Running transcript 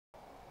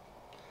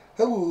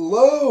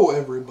Hello,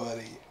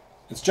 everybody.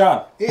 It's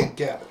John. And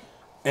Gavin.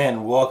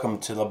 And welcome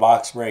to the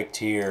box break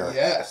tier.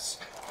 Yes.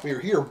 We are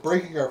here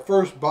breaking our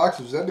first box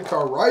of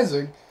Zendikar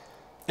Rising.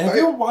 And if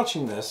you're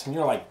watching this and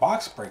you're like,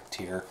 box break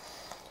tier.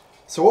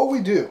 So what we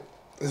do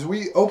is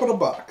we open a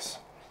box.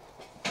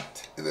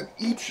 And then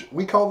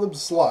we call them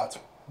slots.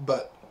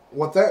 But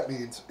what that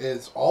means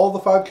is all the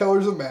 5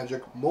 colors of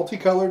Magic,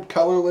 multicolored,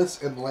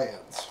 colorless, and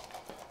lands.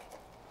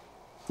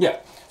 Yeah.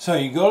 So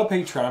you go to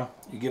Patreon,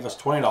 you give us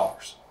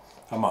 $20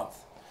 a month.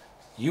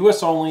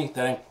 U.S. only,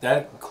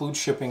 that includes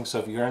shipping. So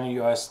if you're in the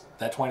U.S.,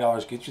 that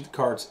 $20 gets you the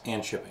cards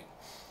and shipping.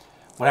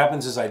 What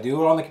happens is I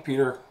do it on the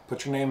computer,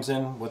 put your names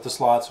in with the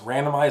slots,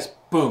 randomize,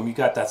 boom, you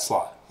got that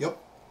slot. Yep.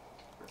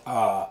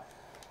 And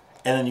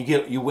then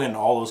you win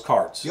all those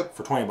cards. Yep.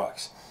 For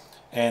 $20.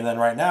 And then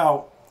right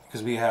now,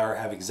 because we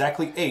have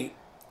exactly 8,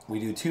 we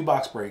do 2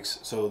 box breaks.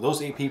 So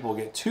those 8 people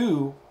get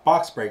 2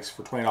 box breaks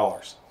for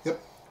 $20. Yep.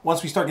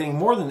 Once we start getting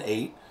more than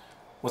 8,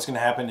 what's going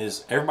to happen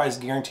is everybody's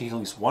guaranteed at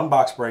least 1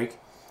 box break.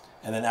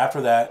 And then after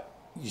that,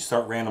 you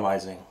start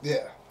randomizing.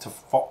 Yeah. To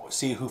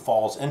see who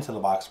falls into the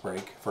box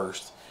break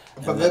first.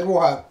 But then we'll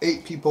have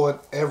 8 people in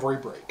every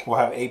break. We'll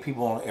have 8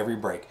 people in every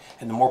break.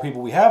 And the more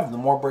people we have, the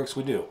more breaks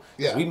we do.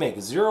 Yeah. We make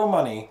zero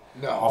money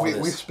off of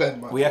this. We spend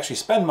money. We actually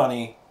spend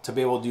money to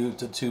be able to do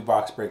the 2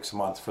 box breaks a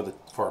month for our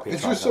Patreon.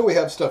 It's just so we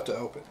have stuff to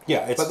open.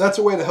 Yeah. But that's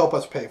a way to help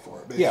us pay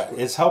for it, basically. Yeah,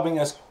 it's helping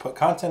us put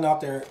content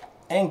out there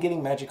and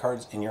getting Magic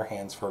cards in your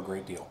hands for a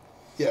great deal.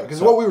 Yeah,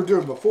 because what we were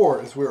doing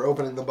before is we were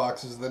opening the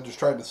boxes and then just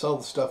trying to sell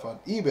the stuff on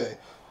eBay.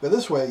 But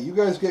this way, you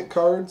guys get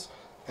cards,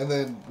 and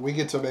then we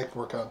get to make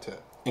more content.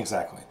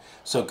 Exactly.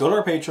 So go to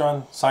our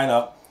Patreon, sign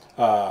up.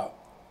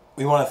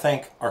 We want to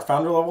thank our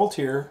founder level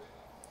tier,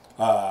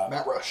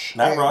 Matt Rush.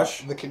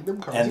 The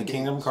Kingdom Cards and the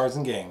Kingdom Cards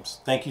and Games.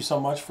 Thank you so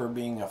much for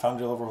being a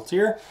founder level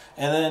tier.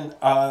 And then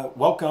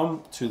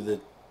welcome to the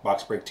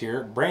box break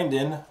tier,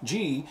 Brandon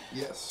G.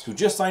 Yes. Who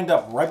just signed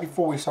up right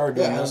before we started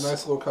doing this. Yeah, had a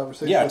nice little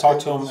conversation. Yeah, I talked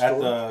to him at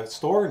the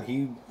store, and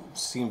he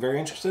seemed very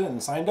interested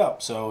and signed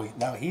up. So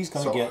now he's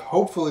going to get...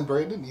 hopefully,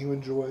 Brandon, you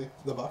enjoy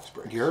the box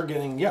break. You're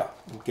getting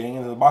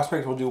into the box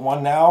breaks. We'll do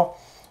one now,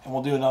 and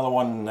we'll do another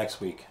one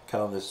next week.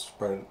 Kind of this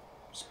spread.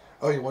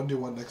 Oh, you want to do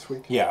one next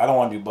week? Yeah, I don't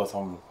want to do both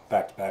of them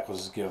back to back. We'll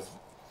just give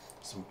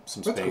some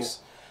space.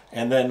 Cool.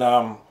 And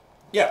then,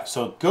 yeah,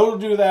 so go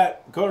to do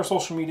that. Go to our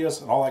social medias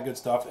and all that good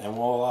stuff, and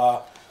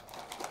we'll...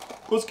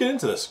 let's get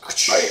into this.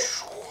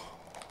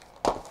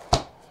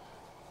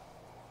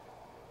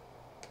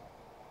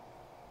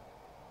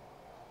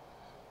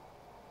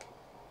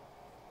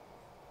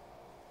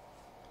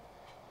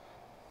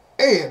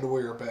 And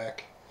we're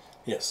back.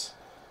 Yes.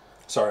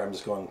 Sorry, I'm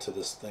just going to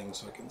this thing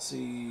so I can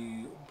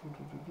see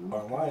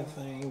our live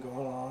thing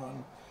going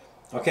on.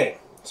 Okay,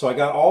 so I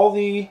got all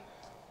the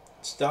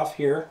stuff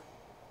here.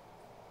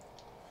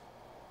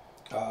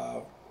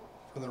 For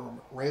the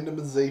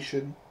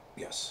randomization.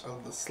 Yes.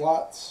 Of the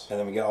slots. And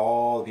then we get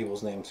all the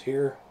people's names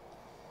here.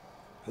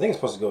 I think it's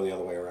supposed to go the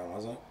other way around,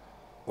 wasn't it?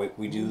 Wait,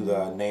 we do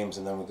the names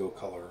and then we go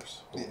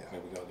colors. Yeah.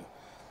 Maybe we go to...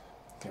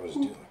 Maybe we'll just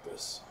do it like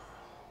this.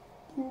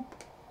 Boop.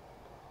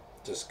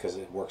 Just because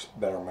it works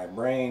better in my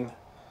brain.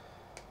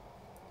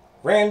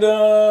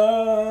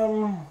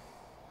 Random!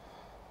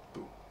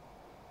 Boop.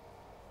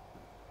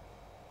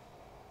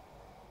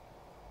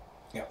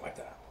 Yeah, like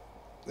that.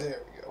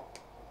 There we go.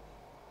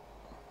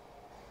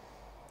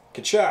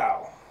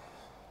 Ka-chow!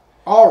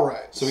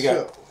 Alright, so we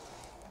got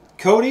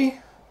Cody,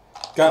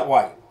 got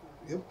white.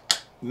 Yep.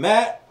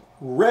 Matt,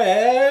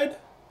 red.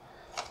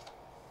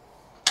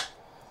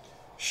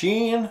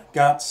 Sheen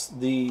got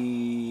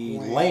the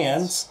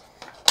lands.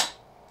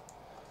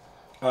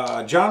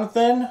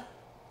 Jonathan,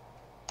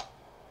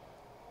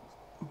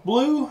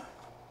 blue.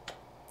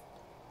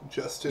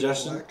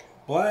 Justin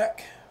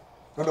black.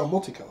 Oh no,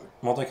 multicolor.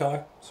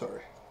 Multicolor?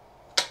 Sorry.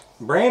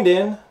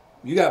 Brandon,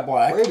 you got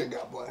black. Brandon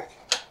got black.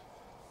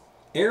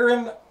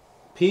 Aaron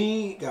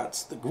P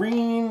got the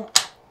green,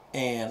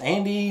 and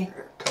Andy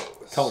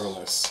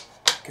colorless.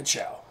 Good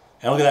show.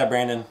 And look at that,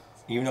 Brandon.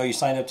 Even though you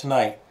signed up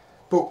tonight,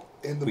 boom,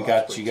 we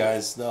got you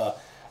guys the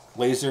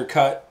laser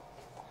cut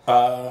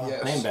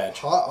name badge.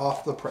 Hot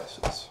off the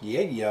presses.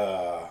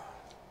 Yeah.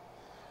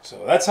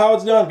 So that's how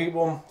it's done,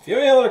 people. If you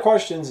have any other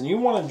questions and you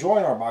want to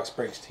join our box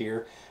breaks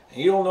tier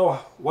and you don't know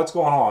what's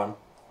going on,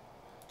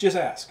 just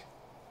ask.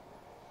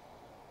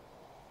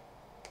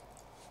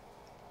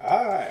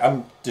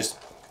 I'm just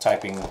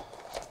typing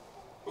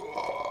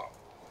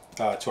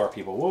to our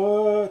people.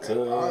 What's up?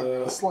 I'm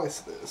gonna slice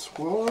this.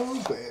 Whoa,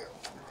 bam.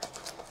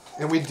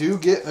 And we do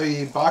get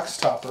a box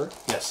topper.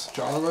 Yes.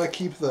 John, I'm gonna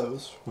keep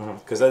those.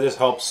 Because that just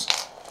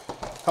helps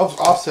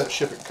offset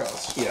shipping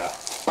costs. Yeah.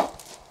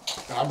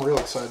 And I'm real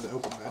excited to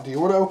open that. Do you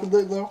want to open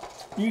that though?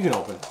 You can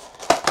open.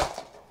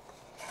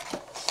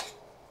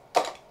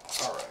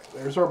 Alright,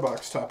 there's our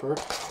box topper.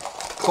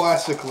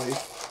 Classically,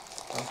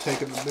 I'm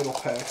taking the middle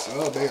packs.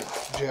 Oh man,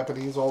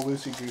 Japanese, all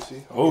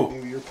loosey-goosey. I'll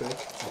give you your pick.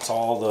 It's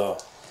all the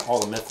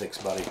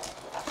mythics, buddy.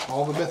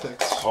 All the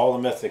mythics. All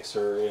the mythics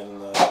are in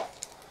the...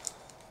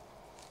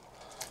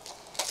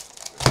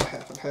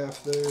 Half and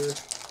half there.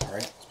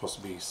 right? It's supposed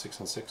to be 6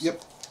 and 6.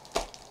 Yep.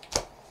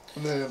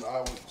 And then I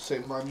would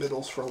save my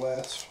middles for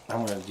last.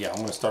 I'm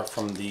gonna start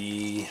from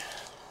the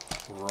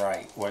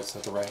right. What's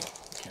that? The right?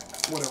 I can't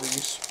remember. Whenever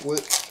you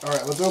split. All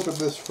right, let's open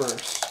this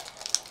first.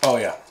 Oh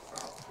yeah.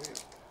 Oh man.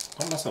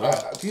 Don't mess it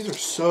up. These are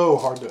so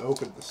hard to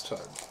open this time.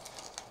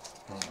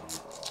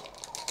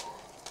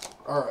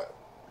 All right.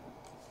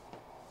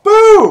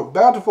 Boom!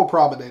 Bountiful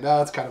Promenade. Ah,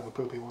 that's kind of a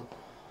poopy one.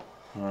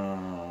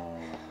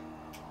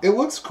 It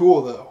looks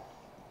cool though.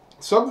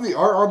 Some of the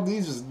art on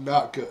these is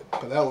not good,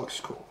 but that looks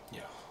cool.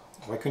 Yeah.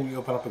 Why couldn't you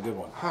open up a good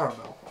one? I don't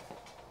know.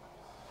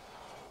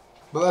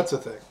 But that's a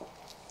thing.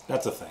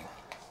 That's a thing.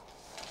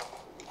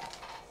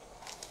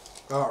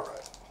 All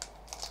right.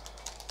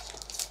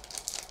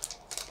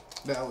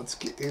 Now let's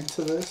get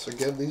into this.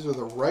 Again, these are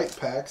the right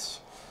packs.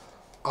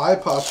 I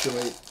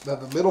postulate that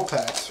the middle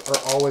packs are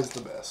always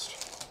the best.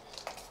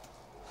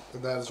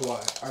 And that is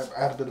why I'm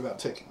adamant about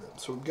taking them.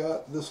 So we've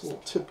got this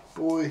little tipped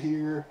boy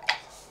here.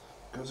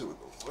 Goes in with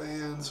the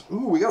lands.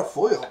 Ooh, we got a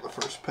foil in the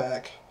first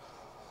pack.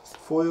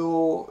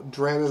 Foil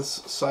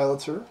Dranis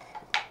Silencer.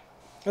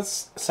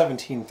 That's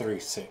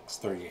 1736,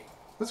 38.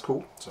 That's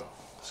cool. So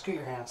Scoot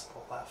your hands to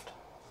the left.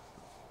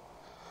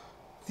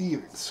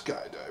 Thieving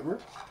Skydiver.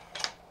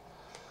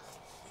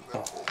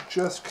 Now we'll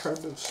just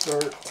kind of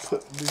start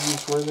putting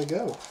these where they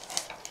go.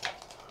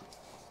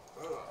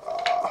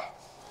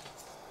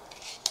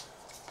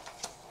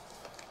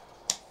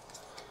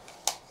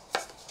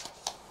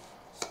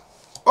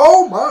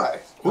 Oh my!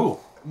 ooh,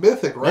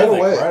 Mythic right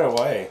away. Right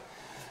away.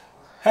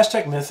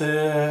 Hashtag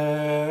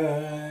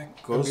Mythic.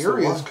 Goes to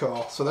Amiria's one.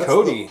 Call. So that's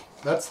Cody.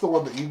 That's the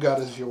one that you got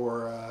as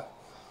your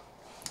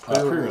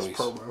pre-release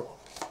promo.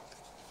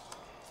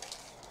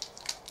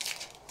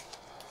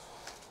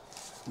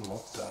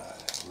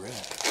 Multi-red.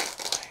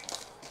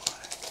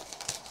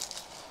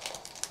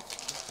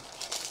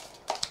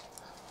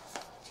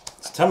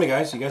 So tell me,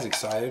 guys, you guys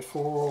excited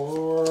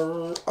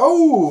for...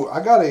 Oh,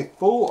 I got a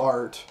full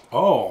art.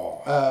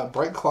 Oh.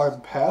 Bright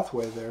Climb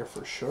Pathway there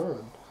for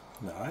sure.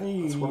 Nice.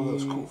 It's one of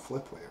those cool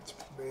flip lands.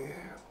 Man,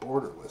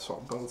 borderless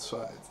on both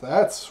sides.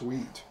 That's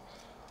sweet.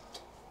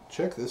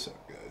 Check this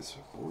out, guys.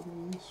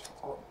 Borderless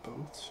on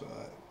both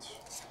sides.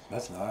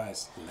 That's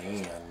nice.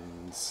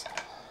 Lands.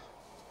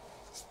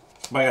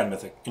 But I got a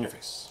Mythic. In your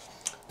face.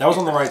 That was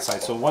on the right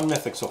side, so one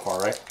Mythic so far,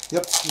 right?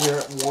 Yep, we're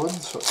at one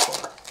so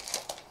far.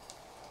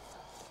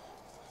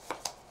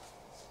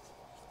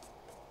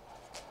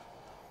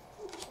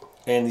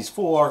 And these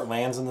full art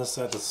lands in this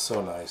set is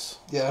so nice.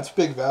 Yeah, it's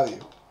big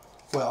value.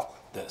 Well,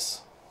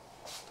 This.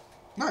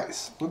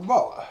 nice.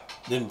 Lidvala.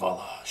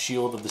 Linvala,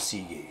 Shield of the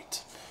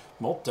Seagate.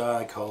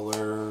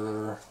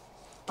 Multicolor.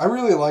 I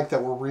really like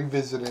that we're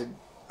revisiting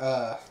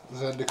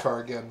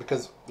Zendikar again,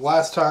 because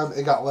last time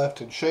it got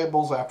left in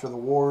shambles after the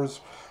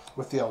wars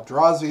with the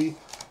Eldrazi,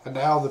 and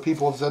now the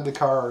people of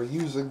Zendikar are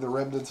using the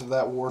remnants of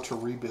that war to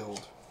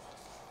rebuild.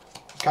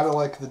 Kind of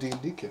like the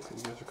D&D kit that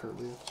you guys are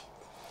currently in.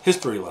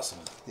 History lesson.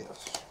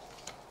 Yes.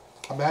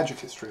 A magic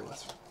history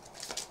lesson.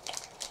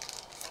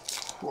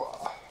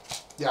 Wow.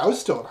 Yeah, I was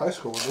still in high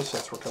school when those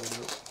sets were coming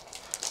out.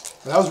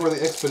 And that was where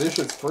the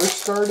expedition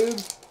first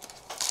started.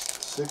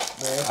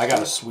 I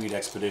got a sweet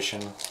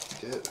expedition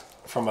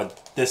from a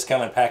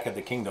discounted pack at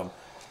the Kingdom,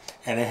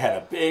 and it had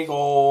a big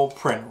old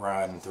print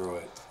run through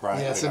it. Right?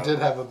 Yes, it did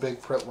have a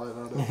big print line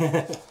on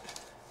it.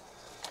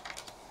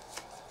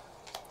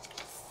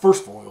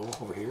 First foil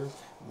over here,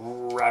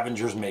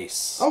 Ravenger's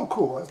Mace. Oh,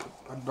 cool.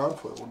 I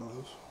non-foil one of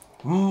those.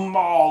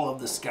 Maul of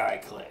the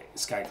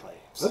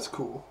Skyclaves. That's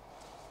cool.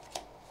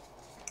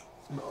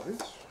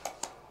 Nice.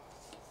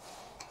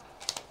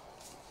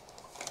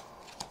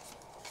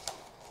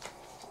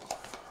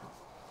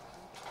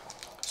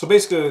 So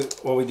basically,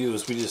 what we do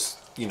is we just,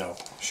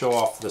 show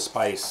off the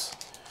spice,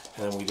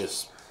 and then we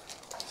just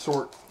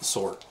sort,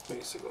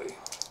 basically.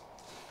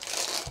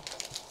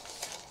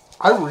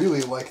 I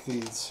really like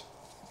these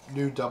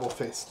new double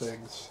face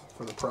things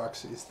for the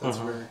proxies. That's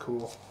very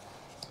cool.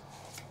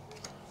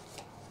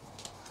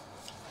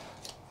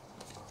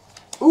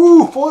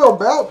 Ooh, foil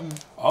mountain.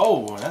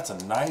 Oh, that's a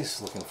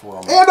nice looking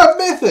foil. And a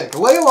mythic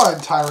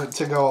Leyline Tyrant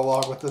to go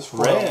along with this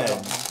foil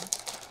mountain.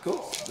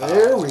 Cool.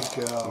 There we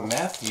go.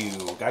 Matthew,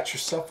 got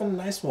yourself a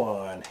nice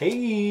one.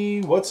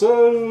 Hey, what's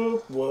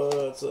up?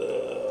 What's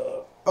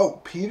up? Oh,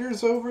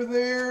 Peter's over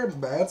there.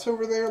 Matt's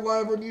over there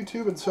live on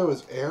YouTube, and so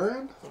is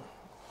Aaron.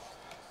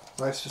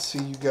 Nice to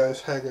see you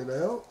guys hanging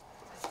out.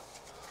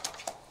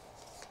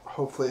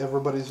 Hopefully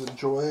everybody's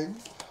enjoying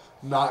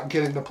not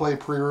getting to play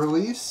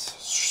pre-release.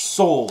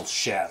 Soul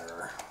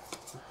Shatter.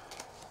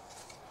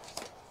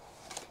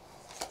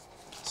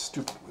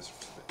 Stupid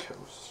Wizards of the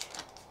Coast.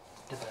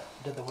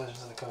 Did the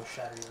Wizards of the Coast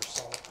shatter your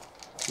soul?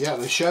 Yeah,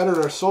 they shattered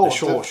our soul. They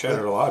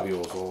shattered a lot of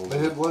people's souls. They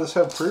didn't let us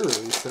have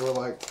pre-release. They were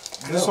like,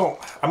 no. So,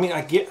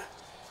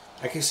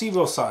 I can see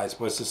both sides,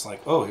 but it's just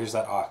like, oh, here's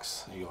that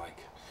ox that you like.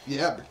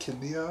 Yeah,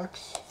 McKinney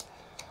Ox.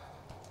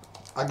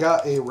 I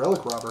got a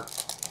Relic Robber.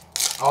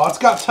 Oh, it's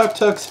got Tuk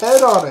Tuk's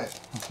head on it.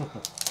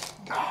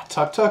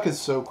 Tuk Tuk is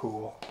so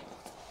cool.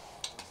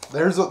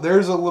 There's a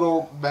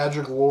little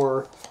magic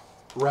lore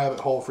rabbit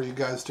hole for you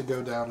guys to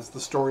go down is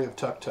the story of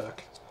Tuk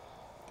Tuk.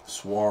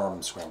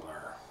 Swarm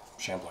Scrambler.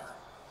 Shambler.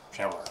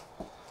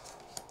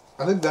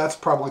 I think that's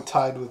probably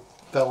tied with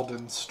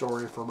Belden's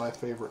story for my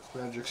favorite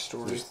Magic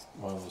story. There's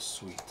one of those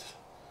sweet.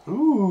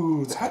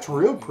 Ooh, that's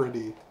real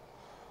pretty.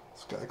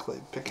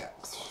 Skyclade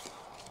pickaxe.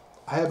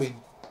 I have a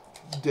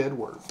dead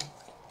worm.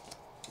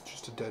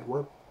 Just a dead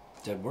worm.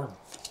 Dead worm.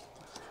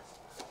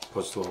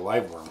 Opposed to a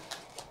live worm.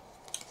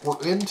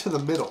 We're into the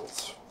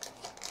middles.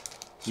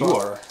 So You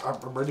are. I'm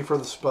ready for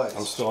the spice.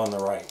 I'm still on the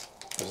right.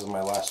 This is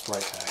my last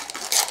right pack.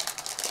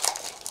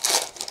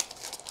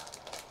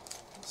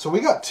 So we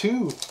got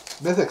 2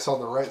 mythics on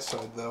the right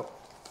side, though.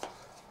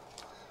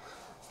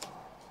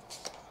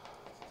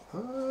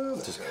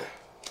 Just go.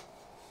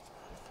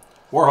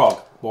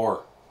 Warhog.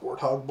 Boar.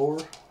 Warthog Boar.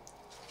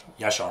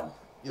 Yasharn.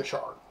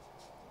 Yashar.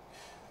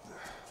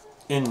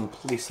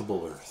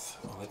 Implaceable Earth.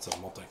 Oh, that's a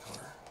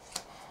multicolor.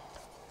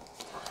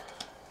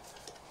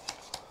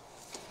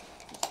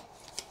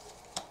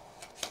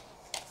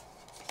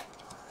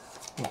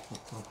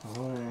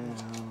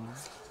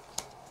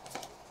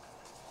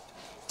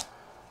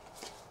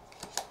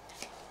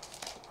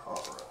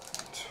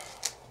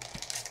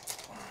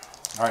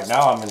 Alright,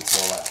 now I'm into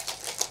the left.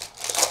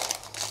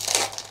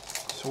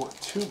 So we're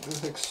 2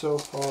 mythics so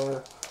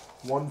far.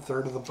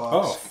 1/3 of the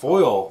box. Oh,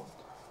 foil.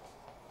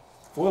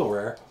 Foil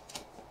rare.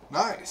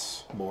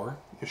 Nice. Boar.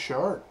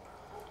 Yashar.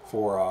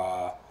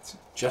 For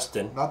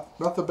Justin.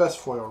 Not the best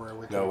foil rare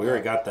we No, we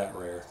already got that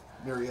rare.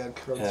 Myriad And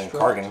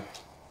Kargan.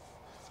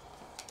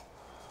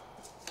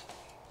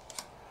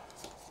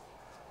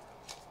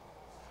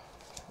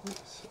 Make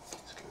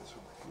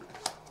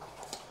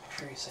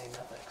sure you say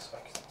mythic so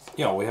I can...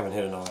 Yeah, we haven't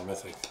hit another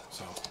mythic,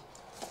 so.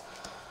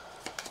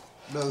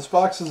 No, this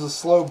box is a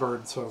slow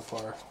burn so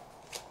far.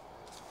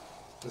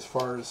 As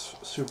far as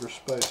Super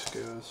Spice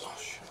goes. Oh,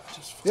 shit.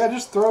 Yeah,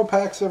 just throw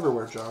packs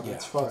everywhere, John. Yeah,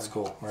 it's fine. that's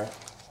cool, right?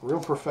 Real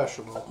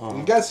professional.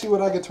 You guys see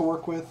what I get to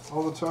work with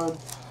all the time?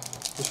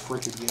 This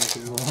freaking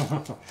Yahoo.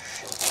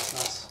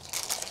 Nice.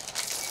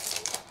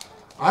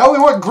 I only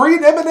want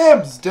green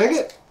M&Ms, dig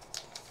it?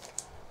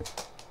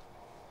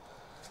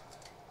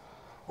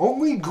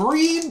 Only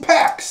green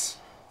packs.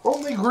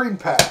 Only green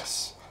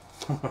packs.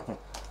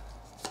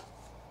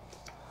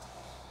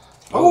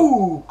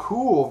 Oh,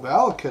 cool.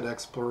 Valakut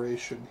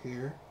exploration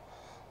here.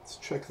 Let's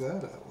check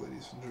that out,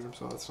 ladies and germs.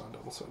 Oh, that's not a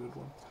double-sided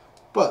one.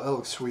 But that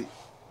looks sweet.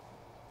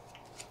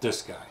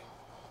 This guy.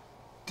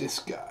 This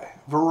guy.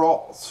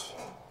 Virals.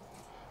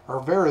 Or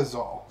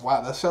Verizol.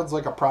 Wow, that sounds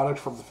like a product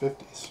from the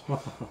 50s.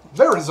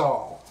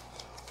 Verizol.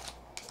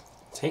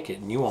 Take it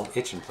and you won't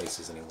itch in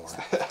places anymore.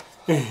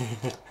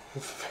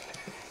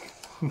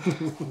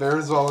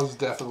 Verizol is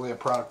definitely a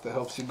product that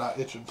helps you not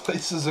itch in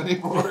places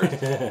anymore.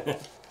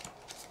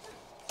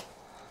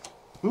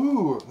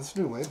 Ooh, this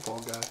new landfall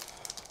guy.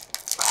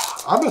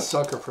 I'm a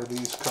sucker for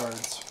these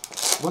cards.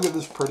 Look at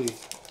this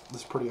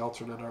pretty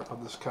alternate art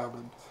on this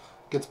common.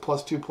 Gets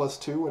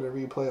 +2/+2 whenever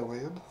you play a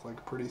land.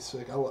 Like, pretty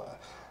sick.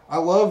 I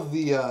love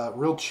the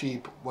real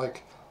cheap,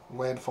 like,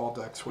 landfall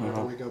decks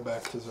whenever we go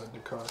back to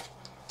Zendikar.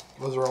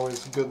 Those are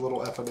always good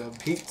little F&M.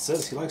 Pete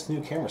says he likes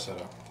new camera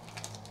setup.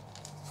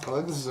 I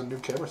think this is a new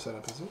camera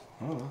setup, is it?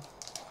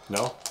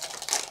 No.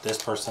 This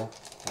person.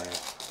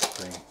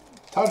 Green.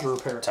 Tajiru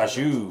Paragon.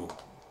 Taju.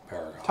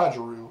 Paragon.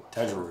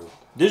 Tajiru.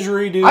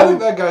 Didgeridoo. I think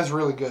that guy's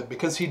really good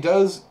because he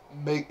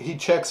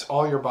checks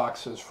all your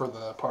boxes for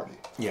the party.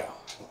 Yeah.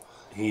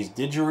 He's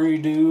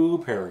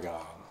Didgeridoo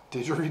Paragon.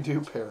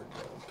 Didgeridoo Paragon.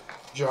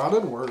 John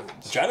and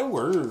words. John and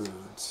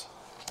words.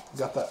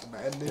 Got that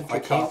mad ninja If I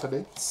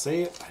cacophony. can't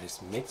say it, I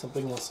just make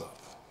something else up.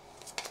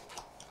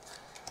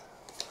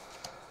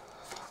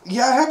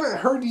 Yeah, I haven't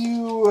heard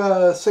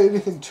you say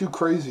anything too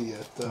crazy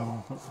yet,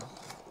 though.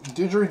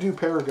 Didgeridoo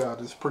Paragon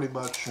is pretty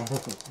much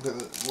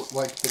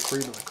like the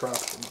cream of the crop.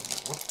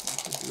 What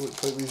do we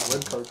play these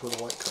red cards where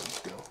the white cards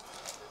go?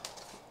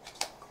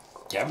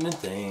 Cabinet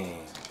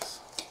things.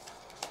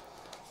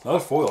 Another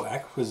foil.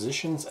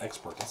 Acquisitions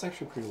Expert. That's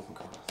actually a pretty looking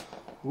card.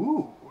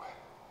 Ooh.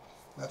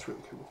 That's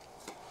really cool.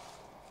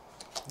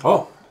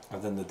 Oh,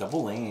 and then the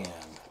double land.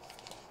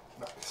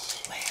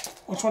 Nice. Land.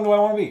 Which one do I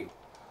want to be?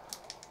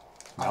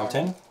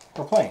 Mountain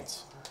or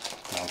plains?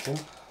 Mountain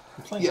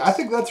or plains? Yeah, I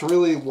think that's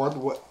really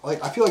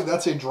I feel like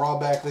that's a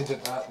drawback they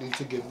did not need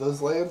to give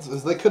those lands,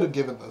 is they could have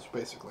given those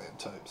basic land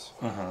types.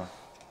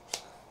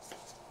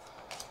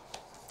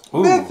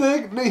 Ooh.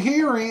 Mythic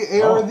Nahiri,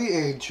 Heir of the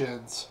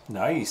Ancients.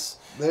 Nice.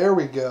 There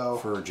we go.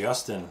 For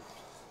Justin.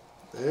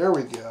 There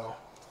we go.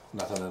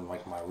 Nothing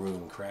like my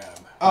Ruined Crab.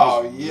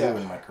 Oh, Ruined yeah.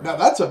 my crab. Now,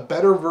 that's a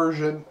better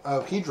version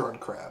of Hedron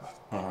Crab.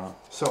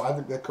 So I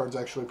think that card's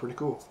actually pretty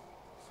cool.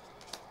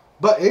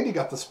 But Andy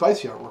got the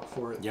spicy artwork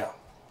for it. Yeah.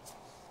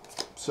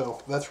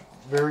 So that's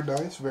very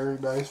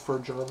nice for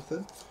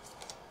Jonathan.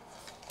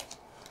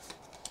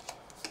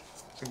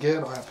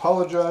 Again, I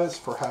apologize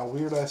for how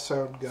weird I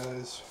sound,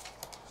 guys.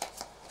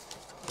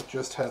 I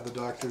just had the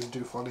doctors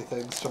do funny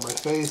things to my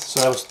face.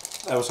 So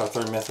that was our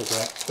third mythic,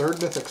 right?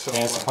 Third mythic so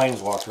And it's a far.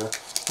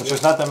 Planeswalker, which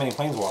there's not that many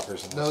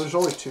Planeswalkers in this. No, there's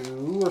only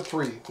 2 or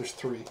 3. There's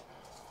 3.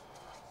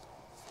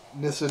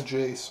 Nissa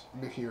Jace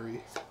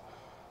Nahiri.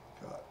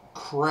 Got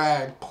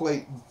Crag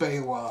Plate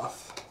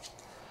Baloth.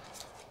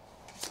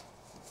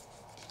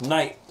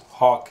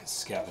 Nighthawk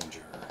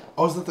Scavenger.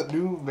 Oh, is that the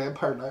new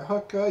Vampire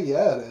Nighthawk guy?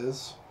 Yeah, it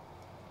is.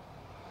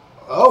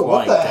 Oh,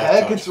 what Flying the Death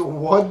heck? Touch. It's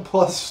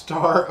 1+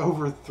 star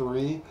over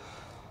 3.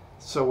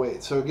 So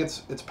wait, so it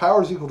gets its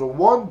power is equal to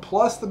 1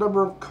 plus the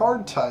number of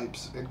card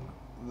types. And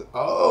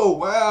oh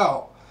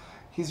wow,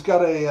 he's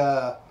got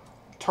a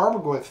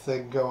Tarmogoyf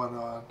thing going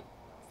on.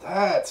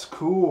 That's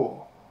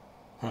cool.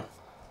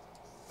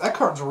 That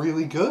card's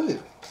really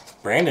good.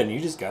 Brandon, you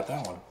just got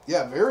that one.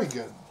 Yeah, very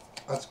good.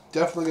 That's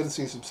definitely going to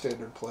see some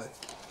standard play.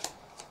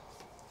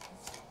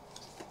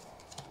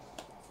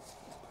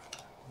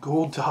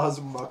 Goldaz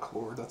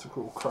Mucklord. That's a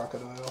cool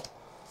crocodile.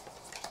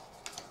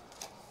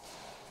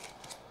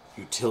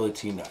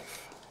 Utility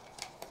Knife.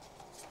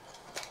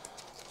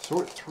 So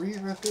we're at 3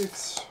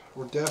 mythics.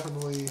 We're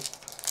definitely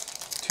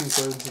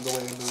 2/3 of the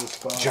way into this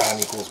box. John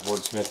equals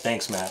Wordsmith.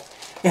 Thanks, Matt.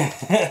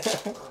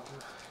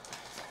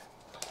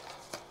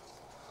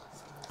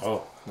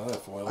 Oh, another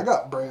foil. I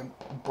got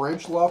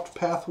Branch Loft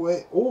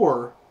Pathway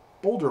or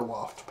Boulder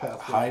Loft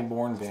Pathway.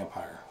 Highborn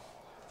Vampire.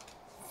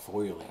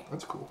 Foily.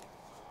 That's cool.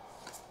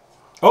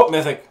 Oh,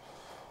 Mythic.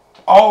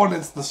 Oh, and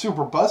it's the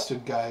super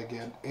busted guy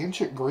again.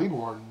 Ancient Green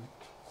Warden.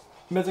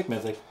 Mythic,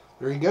 Mythic.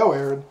 There you go,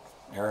 Aaron.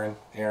 Aaron.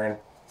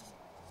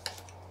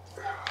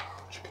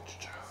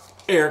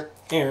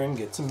 Aaron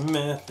gets a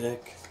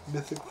Mythic.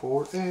 Mythic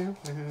for Aaron.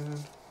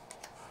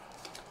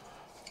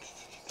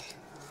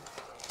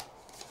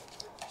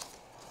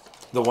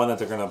 The one that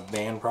they're going to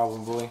ban,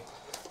 probably.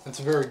 It's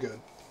very good.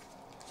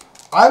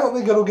 I don't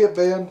think it'll get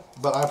banned,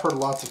 but I've heard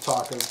lots of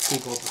talk of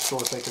people at the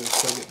store thinking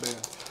it's going to get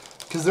banned.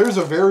 Because there's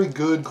a very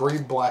good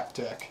green-black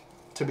deck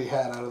to be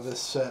had out of this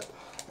set.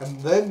 And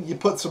then you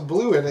put some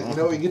blue in it, you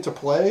know what you get to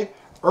play?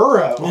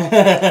 Uro.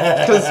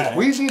 Because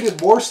we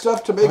needed more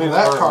stuff to make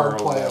that card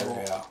playable.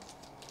 There, yeah.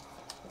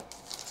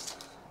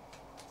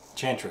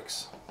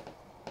 Chantrix.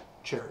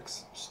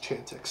 Chantix. Just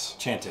Chantix.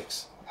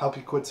 Chantix. Help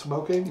you quit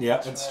smoking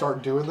Yep. and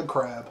start doing the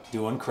crab.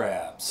 Doing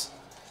crabs.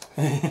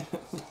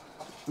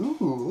 Ooh,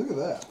 look at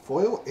that.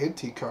 Foil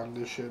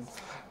anti-cognition.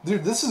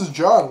 Dude, this is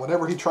John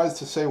whenever he tries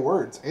to say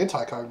words.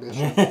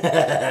 Anti-cognition.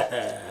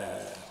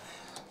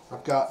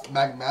 I've got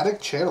Magmatic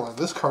Channeler.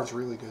 This card's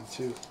really good,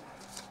 too.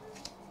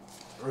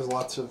 There's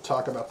lots of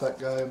talk about that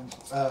guy in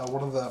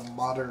one of the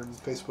modern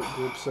Facebook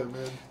groups I'm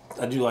in.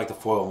 I do like the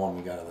foil one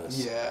we got of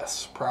this.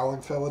 Yes.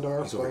 Prowling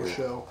Felidar, He's over Faux here.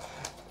 Show.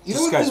 You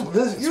This know guy's- what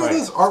this that's right.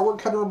 this artwork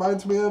kind of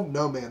reminds me of?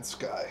 No Man's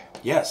Sky.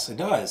 Yes, it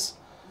does.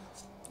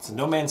 It's a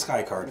No Man's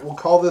Sky card. We'll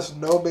call this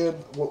No Man...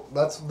 Well,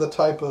 that's the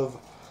type of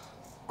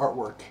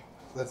artwork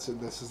that's in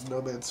this. Is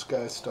No Man's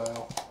Sky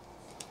style.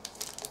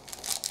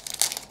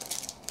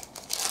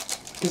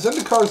 Because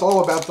Zendikar is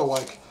all about the,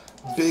 like,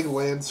 big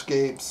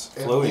landscapes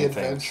and Floating the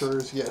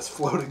adventures. Yes,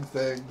 floating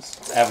things.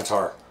 It's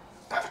Avatar.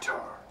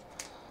 Avatar.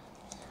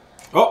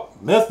 Oh,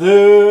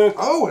 Mythic!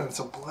 Oh, and it's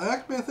a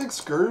black mythic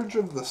Scourge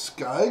of the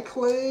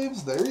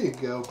Skyclaves. There you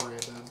go,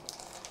 Brandon.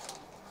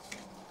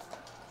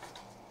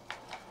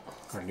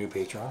 Our new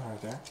Patreon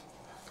right there.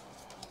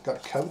 Got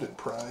a coveted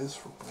prize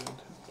for Brandon.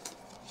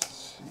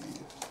 Let's see.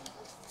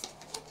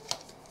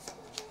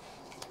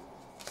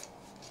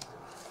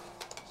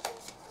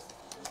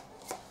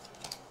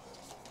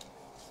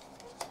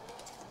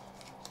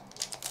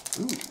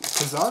 Ooh,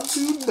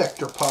 Kazantu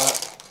Nectar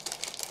Pot.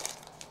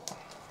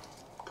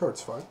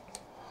 Card's fine.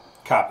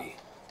 Copy.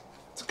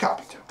 It's a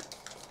copy token.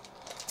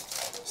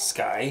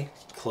 Sky,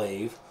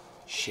 Clave,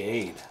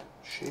 Shade.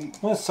 Shade.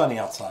 When it's sunny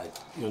outside,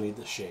 you'll need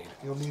the shade.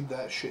 You'll need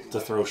that shade. To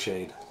throw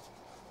shade.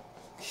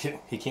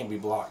 He can't be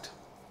blocked.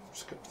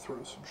 Just gonna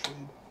throw some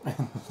shade.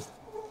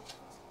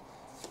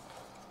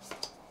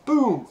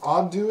 Boom!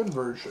 Ondu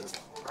Inversion.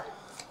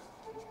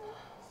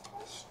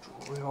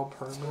 Destroy all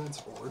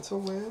permanents or it's a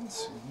land.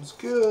 Seems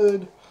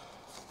good.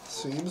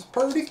 Seems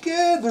pretty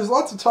good. There's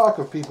lots of talk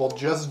of people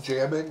just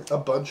jamming a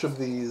bunch of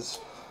these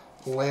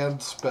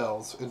land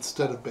spells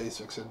instead of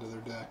basics into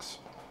their decks.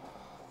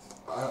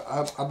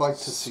 I'd like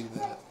to see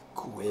that.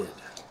 Quid.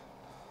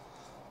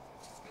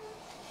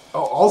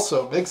 Oh,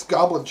 also, makes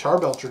Goblin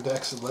Charbelcher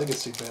decks in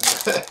Legacy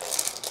better.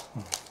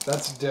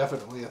 That's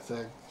definitely a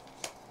thing.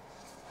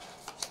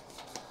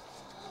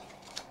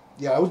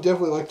 Yeah, I would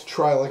definitely like to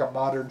try like a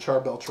modern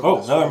Charbelcher. Oh,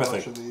 list another with a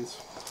mythic. bunch of these.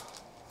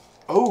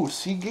 Oh,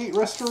 Seagate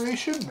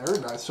Restoration? Very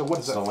nice. So what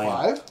is It's that, a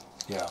land.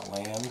 5? Yeah,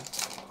 land.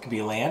 Could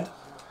be land.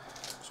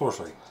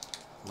 Sorcery.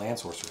 Land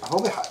sorcery. I've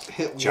only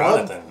hit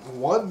Jonathan.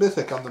 one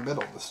mythic on the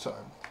middle this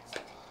time.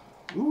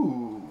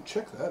 Ooh,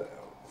 check that out.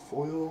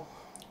 Foil,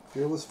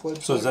 Fearless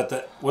Fledgling. So is that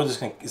the what is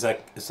going is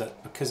that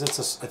because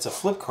it's a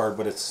flip card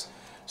but it's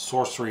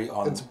sorcery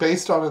on It's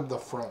based on in the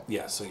front.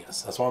 yeah, so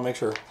yes. That's why I want to make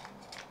sure.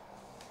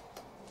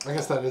 I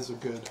guess that is a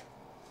good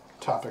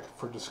topic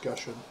for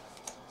discussion.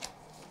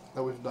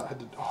 That we've not had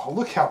to. Oh,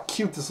 look how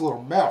cute this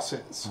little mouse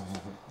is.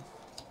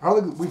 I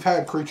don't think we've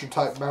had creature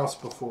type mouse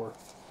before,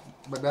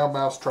 but now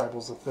mouse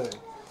tribal's a thing.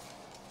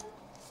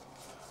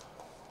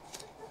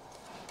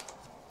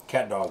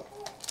 Cat dog.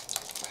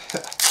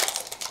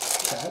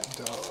 Cat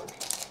cat dog.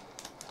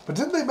 But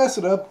didn't they mess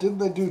it up? Didn't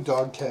they do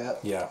dog cat?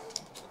 Yeah.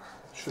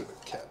 Should have been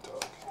cat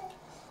dog.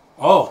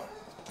 Oh,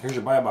 here's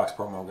your buy a box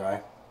promo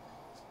guy.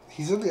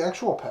 He's in the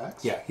actual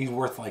packs? Yeah, he's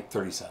worth like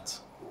 30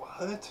 cents.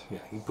 What? Yeah,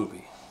 he's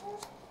poopy.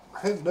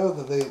 I didn't know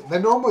that they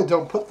normally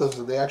don't put those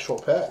in the actual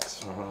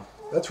packs.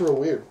 That's real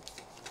weird.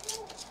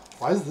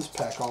 Why is this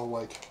pack all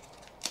like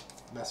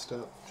messed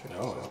up? Check this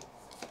out.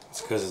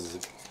 It's because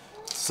it's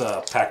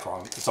packed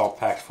wrong. It's all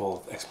packed full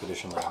of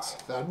expedition lands.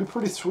 That'd be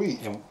pretty sweet.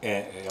 And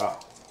yeah.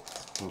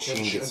 And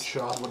And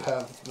Sean would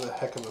have the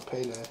heck of a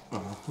payday.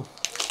 I'm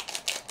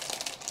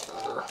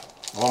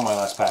on my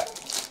last pack.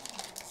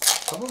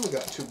 I've only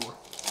got 2 more.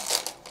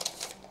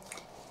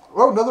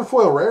 Oh, another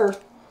foil rare.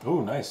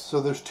 Ooh, nice. So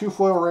there's 2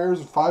 foil rares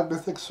and 5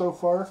 mythics so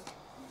far.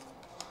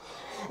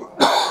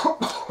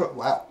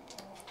 Wow.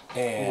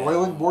 And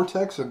Roiling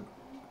Vortex and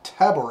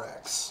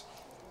Taborax.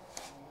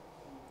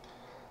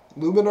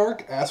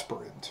 Luminarch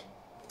Aspirant.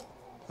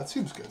 That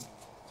seems good.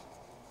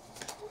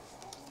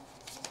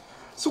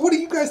 So what do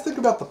you guys think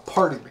about the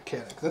party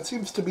mechanic? That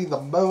seems to be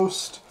the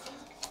most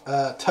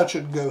touch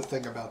and go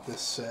thing about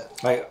this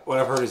set. like what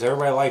I've heard is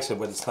everybody likes it,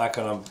 but it's not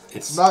gonna.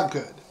 It's not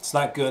good. It's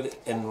not good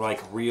in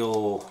like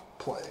real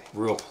Play.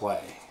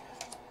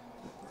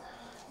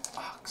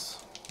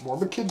 Ox. More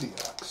McKinley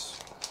Ox.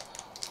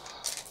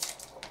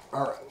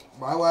 Alright,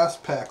 my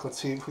last pack. Let's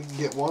see if we can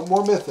get 1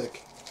 more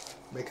mythic.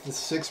 Make this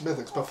 6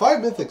 mythics. But 5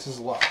 mythics is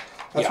a lot.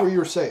 That's what you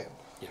were saying.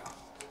 Yeah.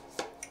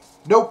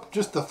 Nope,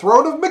 just the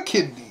Throne of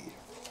McKinley.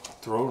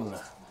 Throne.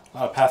 A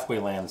lot of pathway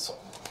lands.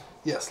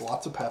 Yes,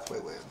 lots of pathway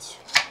lands.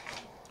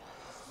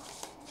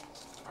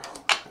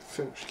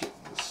 Finish getting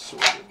this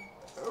sorted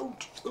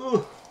out.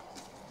 Ugh.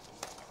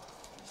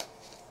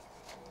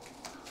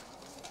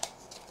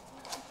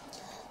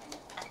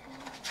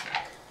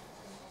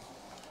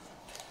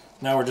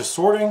 Now we're just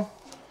sorting.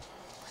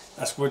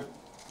 That's what.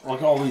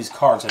 Look at all these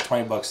cards at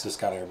 $20. This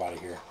got everybody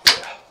here.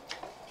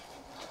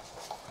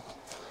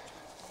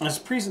 And it's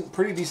a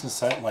pretty decent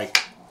set, like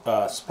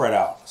spread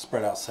out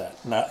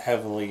set, not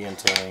heavily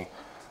into any.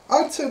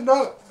 I'd say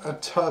not a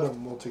ton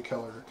of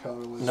multicolored or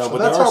colorless. No, so but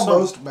that's there are how some,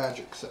 most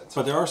Magic sets.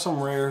 But there are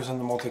some rares in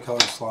the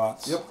multicolored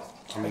slots. Yep.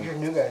 How did your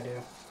new guy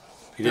do?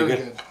 He did Very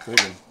good. good. Very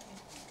good.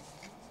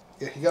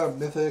 Yeah, he got a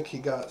mythic. He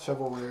got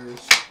several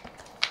rares.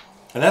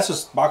 And that's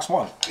just box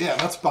 1. Yeah,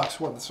 that's box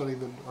 1. That's not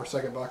even our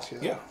second box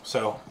yet. Yeah.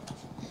 So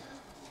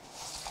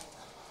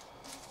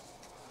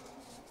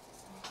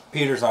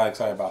Peter's not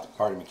excited about the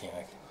party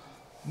mechanic.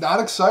 Not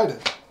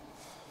excited.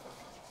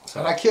 So.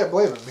 And I can't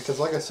blame him because,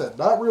 like I said,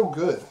 not real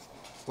good.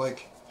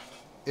 Like,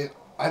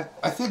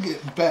 I think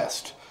at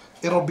best,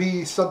 it'll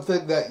be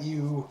something that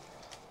you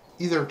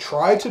either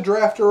try to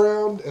draft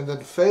around and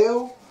then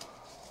fail,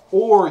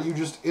 or you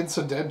just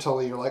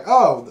incidentally, you're like,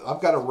 oh,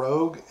 I've got a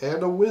rogue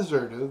and a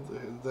wizard.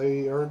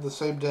 They are in the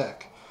same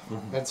deck.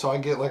 And so I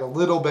get like a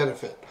little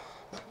benefit.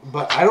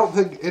 But I don't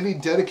think any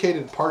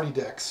dedicated party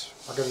decks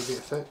are going to be a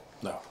thing.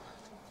 No.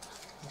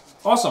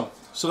 Awesome.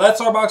 So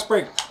that's our box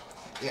break.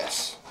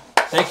 Yes.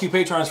 Thank you,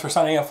 patrons, for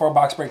signing up for our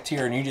box break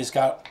tier, and you just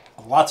got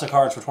lots of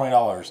cards for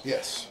 $20.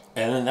 Yes.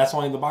 And then that's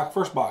only the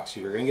first box.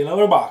 You're going to get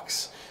another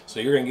box.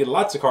 So you're going to get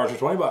lots of cards for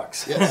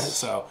 $20. Yes.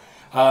 So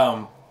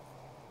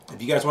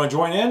if you guys want to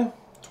join in,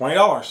 $20.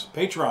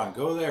 Patreon.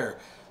 Go there.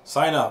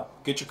 Sign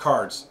up. Get your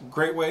cards.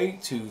 Great way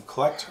to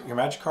collect your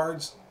Magic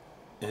cards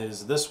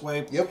is this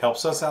way. Yep.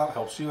 Helps us out.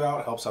 Helps you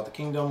out. Helps out the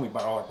Kingdom. We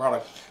buy all our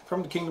product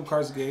from the Kingdom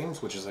Cards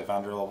Games, which is a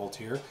founder level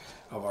tier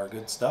of our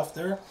good stuff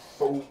there.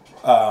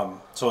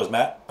 So is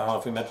Matt. I don't know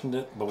if we mentioned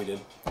it, but we did.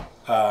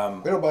 We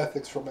don't buy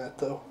things from Matt,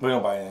 though. We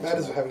don't buy anything. Matt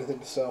doesn't have anything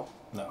to sell.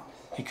 No.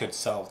 He could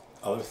sell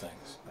other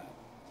things.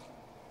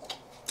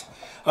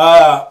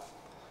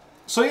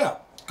 So yeah,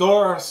 go to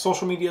our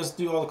social medias,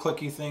 do all the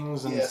clicky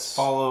things and Yes.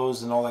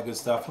 follows and all that good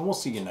stuff, and we'll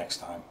see you next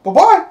time.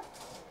 Bye-bye!